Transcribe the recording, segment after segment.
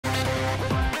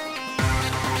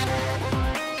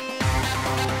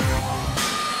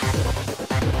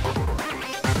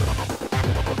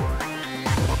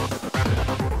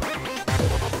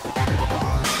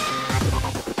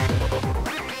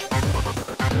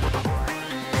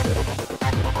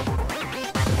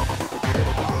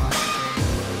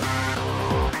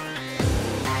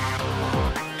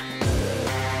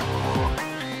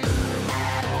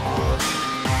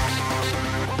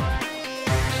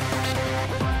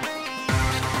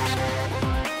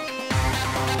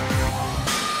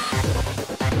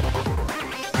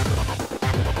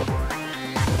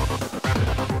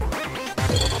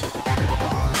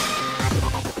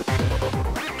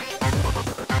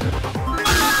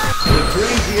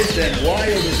and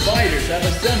wildest fighters have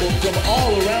assembled from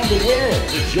all around the world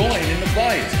to join in the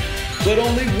fight. But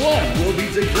only one will be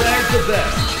declared the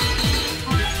best.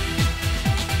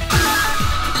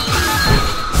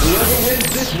 Whoever wins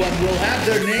this one will have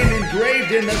their name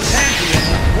engraved in the Pantheon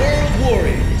of World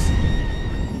Warriors.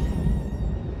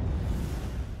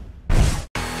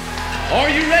 Are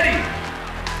you ready?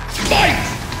 Fight!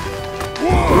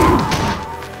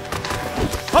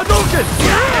 Hadouken!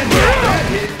 And with that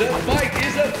hit, the fight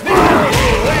is officially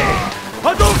away.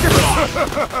 Hadouken!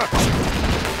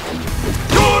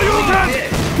 Shoryuken!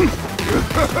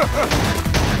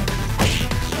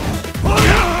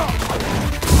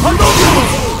 Hadouken!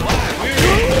 We're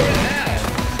in for it now.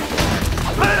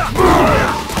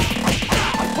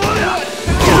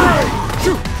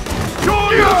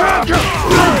 Shoryuken!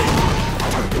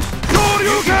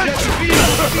 Shoryuken! Just feel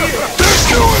the fear. This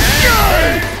is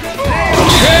good!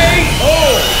 K.O.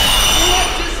 What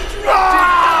destructive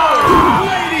power!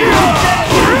 Ladies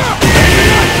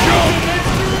and gentlemen,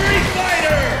 Street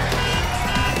Fighter!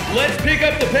 Let's pick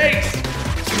up the pace.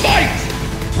 Fight!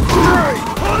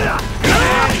 And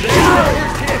there's the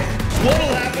first hit.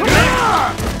 What'll happen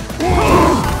next?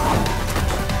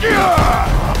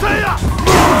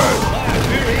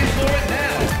 We're in for it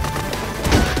now.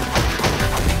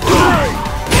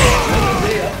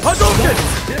 Hadouken!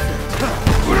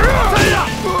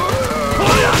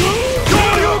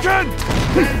 Shoryuken!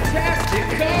 Fantastic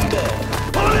combo!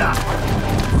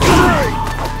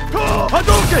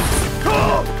 Hadouken!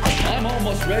 I'm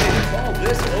almost ready to call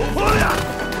this over. Now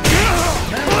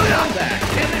comeback.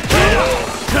 Can it go?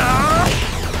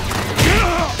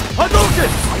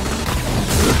 Hadouken!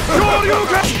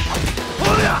 Shoryuken!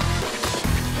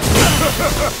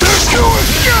 This is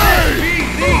Beat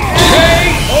the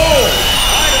KO!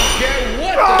 I don't care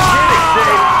what the